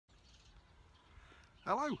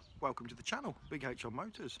Hello, welcome to the channel, Big H on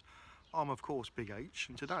Motors. I'm of course Big H,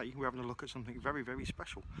 and today we're having a look at something very, very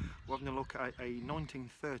special. We're having a look at a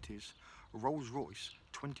 1930s Rolls Royce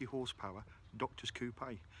 20 horsepower Doctor's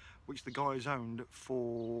Coupe, which the guy's owned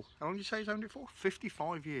for, how long did you say he's owned it for?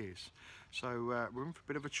 55 years. So we're in for a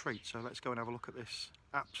bit of a treat, so let's go and have a look at this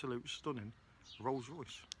absolute stunning Rolls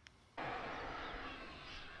Royce.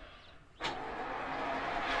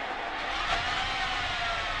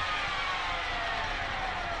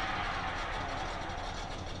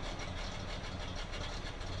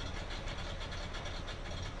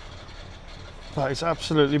 That is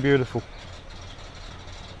absolutely beautiful.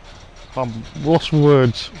 I'm lost for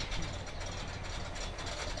words.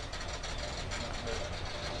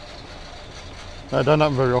 No, don't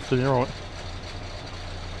happen very often, you're right.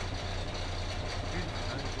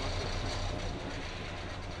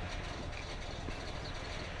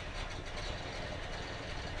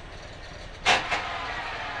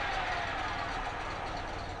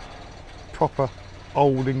 Proper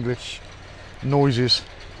old English noises.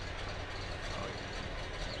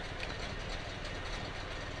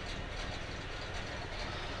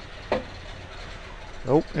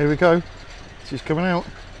 Oh, here we go. She's coming out.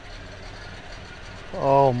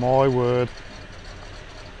 Oh my word.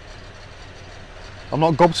 I'm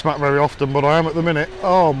not gobsmacked very often, but I am at the minute.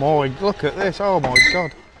 Oh my, look at this. Oh my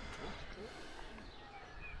God.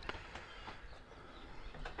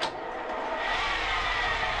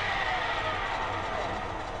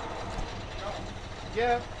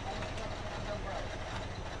 Yeah.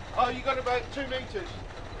 Oh, you got about 2 meters.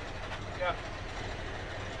 Yeah.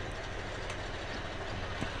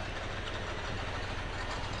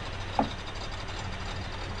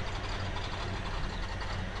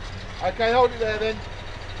 Okay, hold it there then.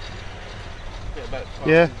 Yeah, about 12.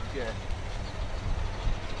 Yeah. Yeah.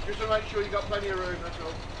 Just to make sure you got plenty of room, that's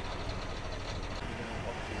all.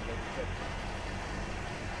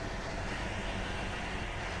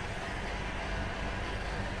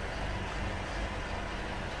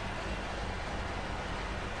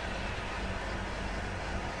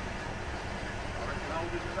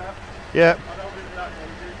 Yeah.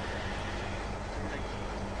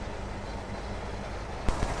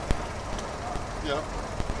 Yeah.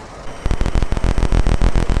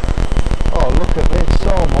 Oh, look at this.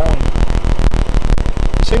 Oh my.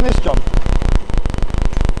 You seen this, John?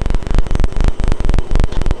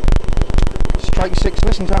 Straight six.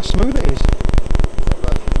 Listen to how smooth it is.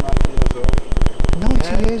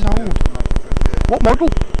 90 years old. What model?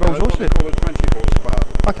 Rolls Royce is it? Called a 20 horsepower.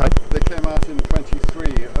 Okay. They came out in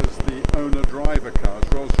 23 as the owner-driver cars.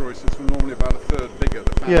 Rolls Royces were normally about a third bigger,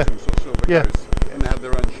 the Phantoms or Silver Yeah. Ghosts, and they had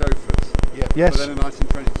their own chauffeurs. Yeah. Yes. But then in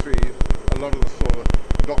 1923, a lot of the sort of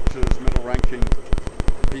doctors, middle-ranking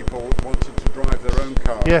people wanted to drive their own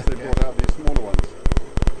cars. Yeah. They brought out these smaller ones.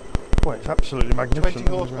 Well, it's absolutely magnificent.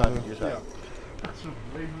 20 horsepower, did you say? Yeah. That's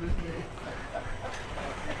unbelievable, isn't it?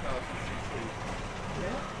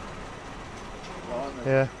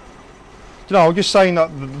 Yeah. Do you know, I was just saying that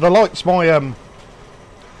the lights, my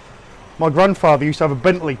grandfather used to have a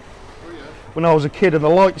Bentley Oh, yeah. when I was a kid, and the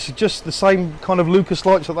lights are just the same kind of Lucas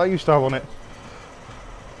lights that they used to have on it.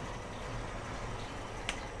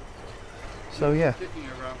 So yeah. Kicking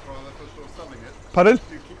your grandfather for sort of selling it. Pardon?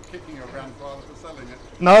 You keep kicking your grandfather for selling it.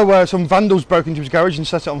 No, some vandals broke into his garage and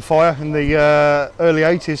set it on fire in the early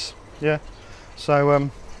 80s. Yeah. So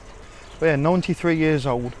yeah, 93 years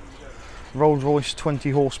old. Rolls Royce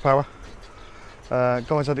 20 horsepower.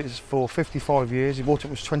 Guy's had it for 55 years. He bought it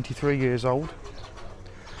when he was 23 years old.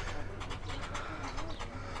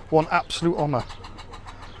 One absolute honour.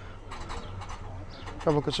 Have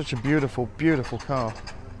a look at such a beautiful, beautiful car.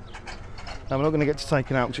 Now we're not going to get to take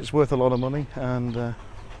it out because it's worth a lot of money, and Mobility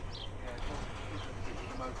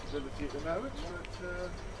at the moment, but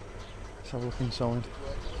let's have a look inside.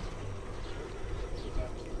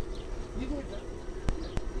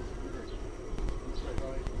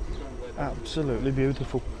 Absolutely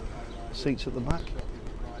beautiful. Seats at the back.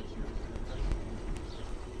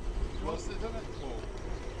 What's it done it for?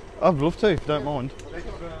 I'd love to, if you don't mind. They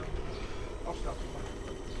got off stuff.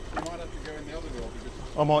 You might have to go in the other door because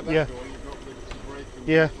I might, that yeah. door you've got the brake and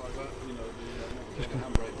Yeah. things like that, you know, the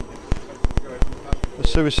handbrake and things. Go from the passenger The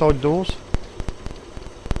suicide doors.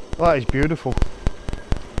 That is beautiful.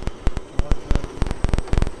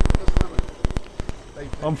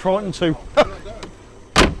 I'm frightened too.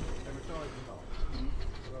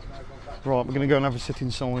 Right, we're going to go and have a sit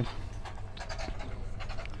inside.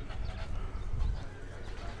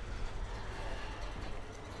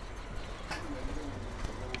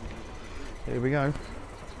 Here we go.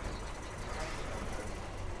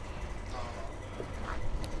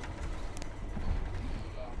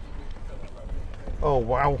 Oh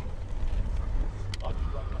wow.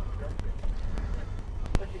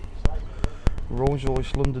 Rolls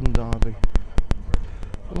Royce London Derby.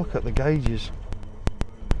 Look at the gauges.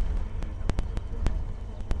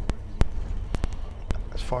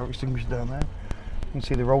 There's fire extinguisher down there. You can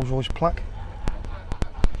see the Rolls Royce plaque.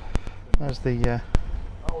 There's the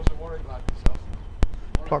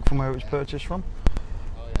plaque from where it was purchased from.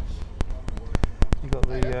 You've got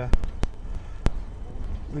the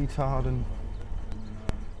retard and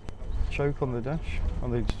choke on the dash,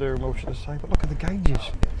 on the steering wheel should I say, but look at the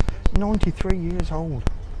gauges. 93 years old.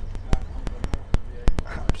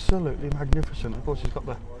 Absolutely magnificent. Of course, it's got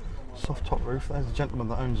the soft top roof. There's the gentleman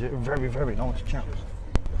that owns it. Very, very nice chap.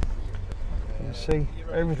 You can see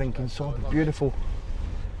everything inside. The beautiful,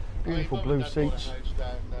 beautiful blue seats.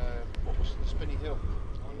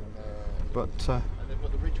 But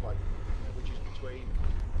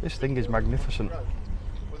this thing is magnificent.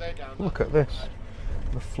 Look at this.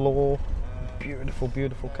 The floor, beautiful,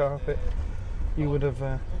 beautiful carpet. You would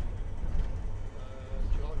have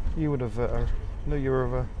knew you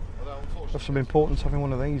were of some importance having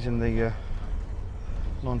one of these in the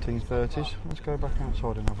 1930s. Let's go back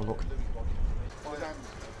outside and have a look.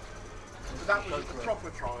 That was the proper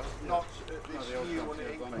trial, not this new one in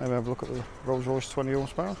England. Maybe have a look at the Rolls Royce 20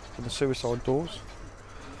 horsepower with the suicide doors.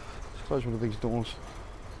 Let's close one of these doors.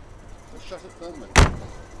 Shut it firmly.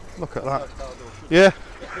 Look at that. Yeah,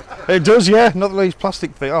 it does, yeah. Not these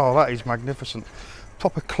plastic thing. Oh, that is magnificent.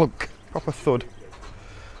 Proper clunk, proper thud.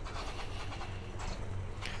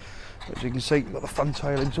 As you can see, you've got the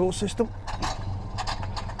fantail exhaust system.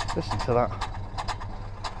 Listen to that.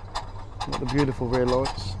 You've got the beautiful rear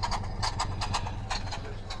lights.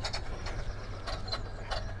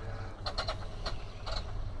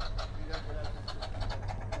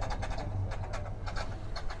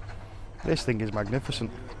 This thing is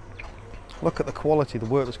magnificent. Look at the quality, the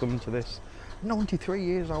work that's gone into this. 93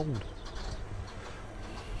 years old.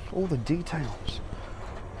 All the details.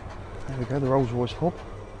 There we go, the Rolls Royce hub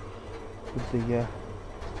with the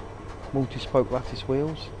multi-spoke lattice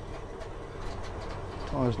wheels.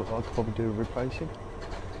 Tyres look like I could probably do a replacing.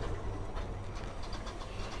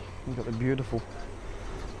 You've got the beautiful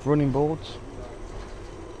running boards.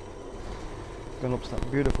 Going up to that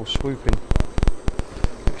beautiful swooping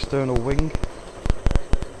external wing.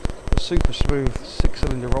 A super smooth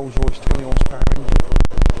 6-cylinder Rolls Royce 20 horsepower engine.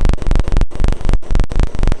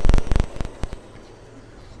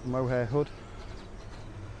 Mohair hood.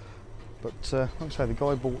 But like I say, the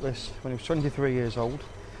guy bought this when he was 23 years old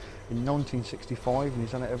in 1965 and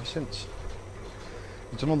he's done it ever since.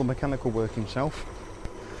 He's done all the mechanical work himself,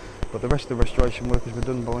 but the rest of the restoration work has been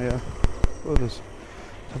done by others.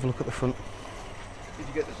 Have a look at the front. Did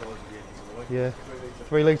you get the size of the engine, by the way? Yeah,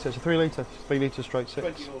 3 litre. It's a 3 litre. 3 litre straight 6.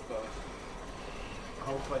 20 horsepower.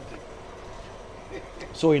 Whole 20.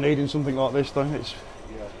 It's all you need in something like this, though. It's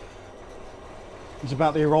Yeah. it's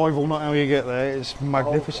about the arrival, not how you get there. It's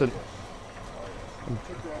magnificent. I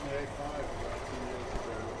took you on the A5 about 2 years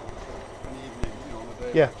ago, an evening, you know, on a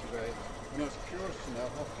day Yeah. like today. And I was curious to know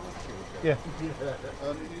how fast you would go. Yeah.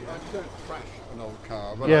 I don't crash an old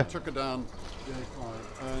car, but Yeah. I took her down the A5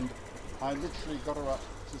 and I literally got her up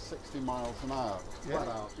to 60 miles an hour, flat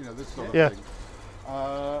out, you know, this sort of Yeah. thing.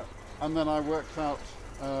 And then I worked out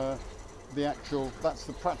the actual, that's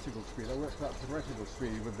the practical speed. I worked out the theoretical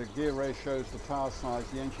speed with the gear ratios, the tire size,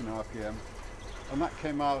 the engine RPM, and that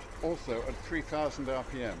came out also at 3,000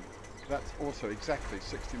 RPM. That's also exactly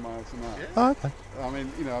 60 miles an hour. Oh, okay. I mean,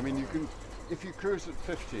 you know, I mean, you can, if you cruise at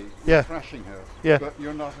 50, you're Yeah. crashing her, Yeah. but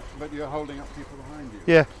you're not, but you're holding up people behind you.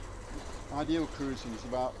 Yeah. Ideal cruising is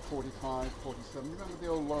about 45, 47. You remember the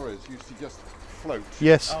old lorries used to just float?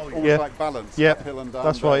 Yes. Almost Yeah. like balance, Yeah. uphill and down.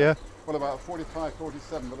 That's right. Yeah. Well, about 45,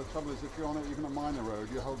 47, but the trouble is if you're on even a minor road,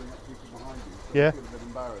 you're holding up people behind you, so Yeah. you feel a bit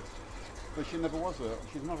embarrassed. But she never was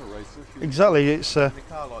she's not a racer. Exactly. It's In a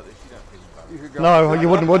car like this, you don't feel embarrassed. You could go no, up, you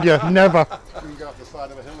wouldn't, would you? Never. you can go up the side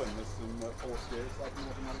of a hill in this in 4 gears, like an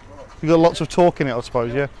automatic car. You got lots of torque in it, I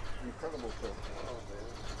suppose. Yeah. Incredible stuff.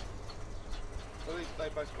 So they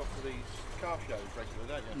both go for these car shows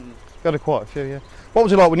regularly, don't you? Got quite a few. Yeah. What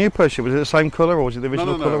was it like when you purchased it? Was it the same colour or was it the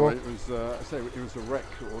original No, colour? it was. I say it was a wreck.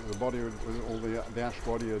 Or the body, all the ash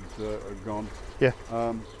body had gone. Yeah.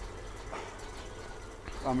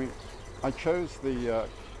 I mean, I chose the.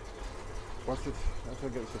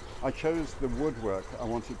 I chose the woodwork. I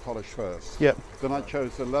wanted polished first. Yeah. Then I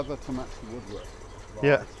chose the leather to match the woodwork.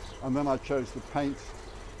 Yeah. And then I chose the paint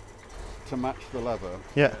to match the leather.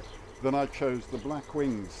 Yeah. Then I chose the black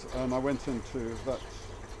wings, and I went into that.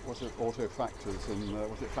 Was it Auto Factors and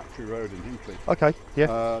was it Factory Road in Hinckley? Okay.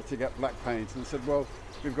 Yeah. To get black paint, and said, well,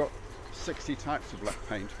 we've got 60 types of black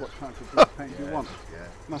paint. What type of black paint do you want? Yeah.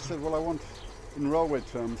 And I said, well, I want, in railway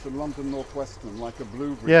terms, a London North Western, like a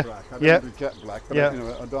blueberry Yeah. black. I don't Yeah. do jet black, but Yeah. you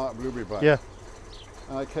know, a dark blueberry black. Yeah.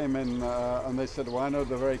 And I came in and they said, well, I know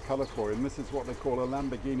the very colour for you, and this is what they call a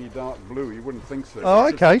Lamborghini dark blue. You wouldn't think so. Oh,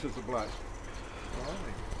 It's okay. just a black.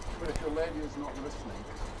 But if your lady is not listening,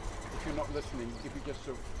 if you're not listening, if you just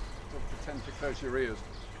sort of pretend to close your ears,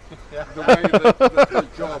 the way the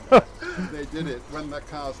job they did it when the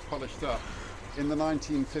car's polished up in the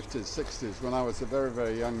 1950s, 60s, when I was a very,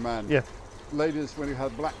 very young man. Yeah. Ladies, when you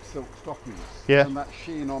had black silk stockings Yeah. and that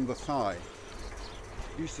sheen on the thigh,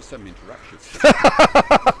 used to send me into raptures.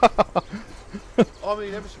 I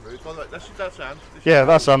mean, ever so rude. By the way, that's Anne. Yeah,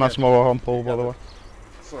 that's Anne. That's more on Paul, by the way.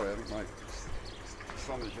 Sorry, I think my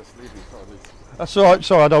son is just leaving. Sorry. That's all right.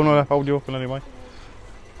 Sorry, I don't want to hold you up in any way.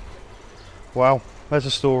 Wow, there's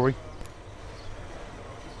a story.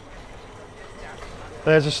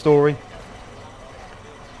 There's a story.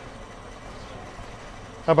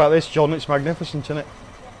 How about this, John? It's magnificent, isn't it?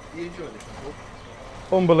 You enjoy this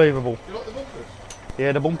before? Unbelievable. You like the bumpers?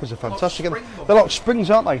 Yeah, the bumpers are fantastic. spring They're like springs,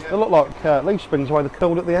 aren't they? They look like leaf springs, the way they're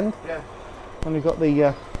curled at the end. Yeah. And you've got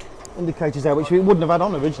the indicators there, which we wouldn't have had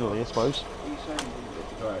on originally, I suppose. He's saying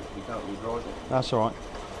you drive, you can't really drive it. That's all right.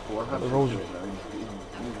 Well, I have The to Rolls- do it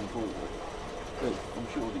now, moving forward. But I'm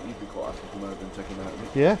sure that you'd be quite happy to come over and take him out,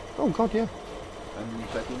 wouldn't you? Yeah. Oh God, yeah. And you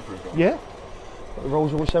take him for a drive. Yeah. Got the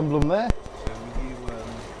Rolls Royce emblem there. So will you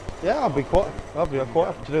Yeah, I'd be quite happy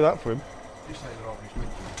to do that for him. just say that I'll be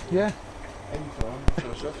speaking? Yeah. Anytime,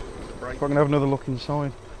 sort of stuff. Break. If I can have another look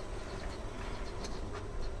inside.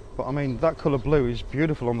 But I mean, that colour blue is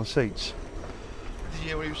beautiful on the seats. Did you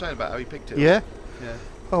hear what he was saying about how he picked it? Yeah. Yeah.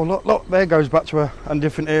 Oh look, there goes back to a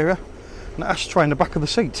different area. An ashtray in the back of the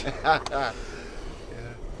seat. Yeah.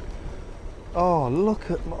 Oh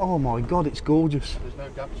look at, oh my God, it's gorgeous. There's no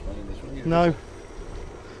damp smell in this one. Is No. there?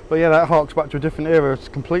 But yeah, that harks back to a different era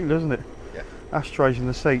completely, doesn't it? Yeah. Ashtrays in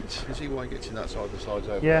the seats. You can see why he gets in that side, the sides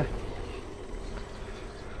over. Yeah.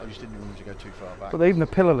 I just didn't want him to go too far back. But even the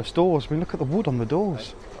pillarless doors, I mean, look at the wood on the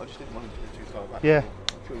doors. I just didn't want him to go too far back. Yeah.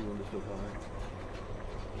 I'm sure you understood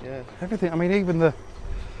that. Yeah. Everything, I mean, even the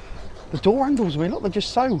door handles, I mean, look, they're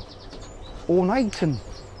just so ornate. And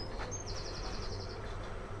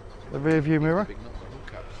the rear view mirror. Big number of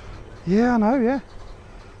hook caps. Yeah, I know, yeah.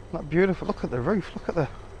 That beautiful, look at the roof, look at the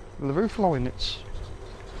roof line. It's,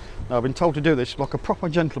 now, I've been told to do this like a proper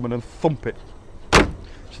gentleman and thump it.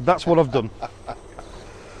 So that's what I've done.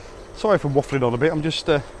 Sorry for waffling on a bit, I'm just,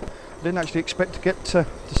 I didn't actually expect to get to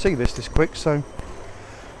see this quick, so.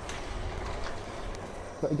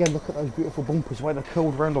 But again, look at those beautiful bumpers, where they're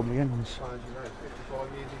curled round on the ends. As you know,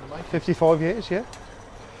 55 years in the making. 55 years, yeah.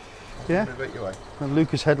 Yeah. I bet you are. And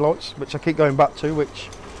Lucas headlights, which I keep going back to, which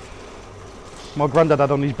my granddad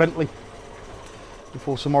had on his Bentley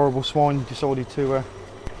before some horrible swine decided to.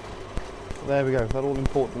 There we go, that all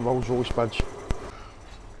important Rolls Royce badge. Yeah,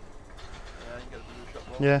 you get a blue shop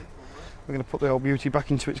roll. Yeah, we're going to put the old beauty back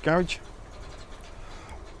into its garage.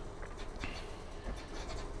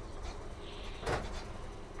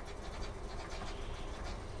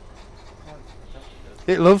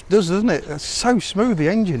 It does, doesn't it? It's so smooth, the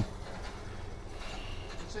engine.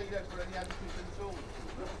 So you don't put any additives in at all?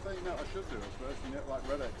 The thing that I should do, I suppose, you get like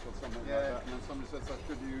Red X or something Yeah. like that, and then somebody says I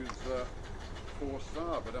should use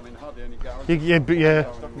 4-star, but I mean hardly any garage. Yeah,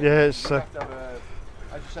 it's You have to have a,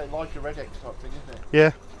 as you say, like a Red X type thing, isn't it?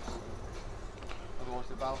 yeah. Otherwise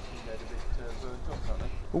the valves can get a bit burnt up, can't they?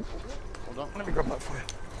 Ooh. Hold on. Let me grab that for you.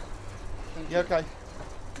 Yeah, okay.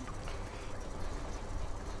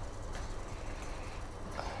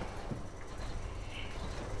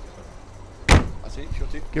 That's it,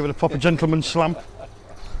 shut it. Give it a proper gentleman's slam.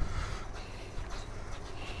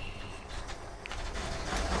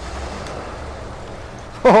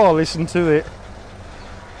 Oh, listen to it.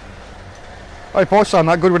 I hope I sound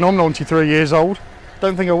that good when I'm 93 years old.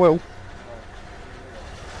 Don't think I will.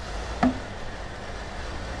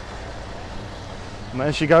 And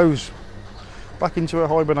there she goes, back into her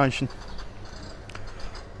hibernation.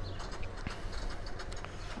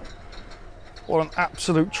 What an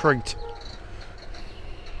absolute treat.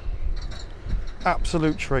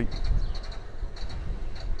 Absolute treat.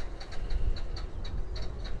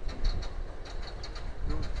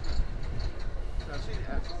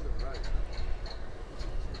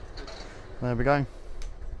 There we go.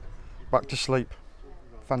 Back to sleep.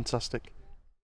 Fantastic.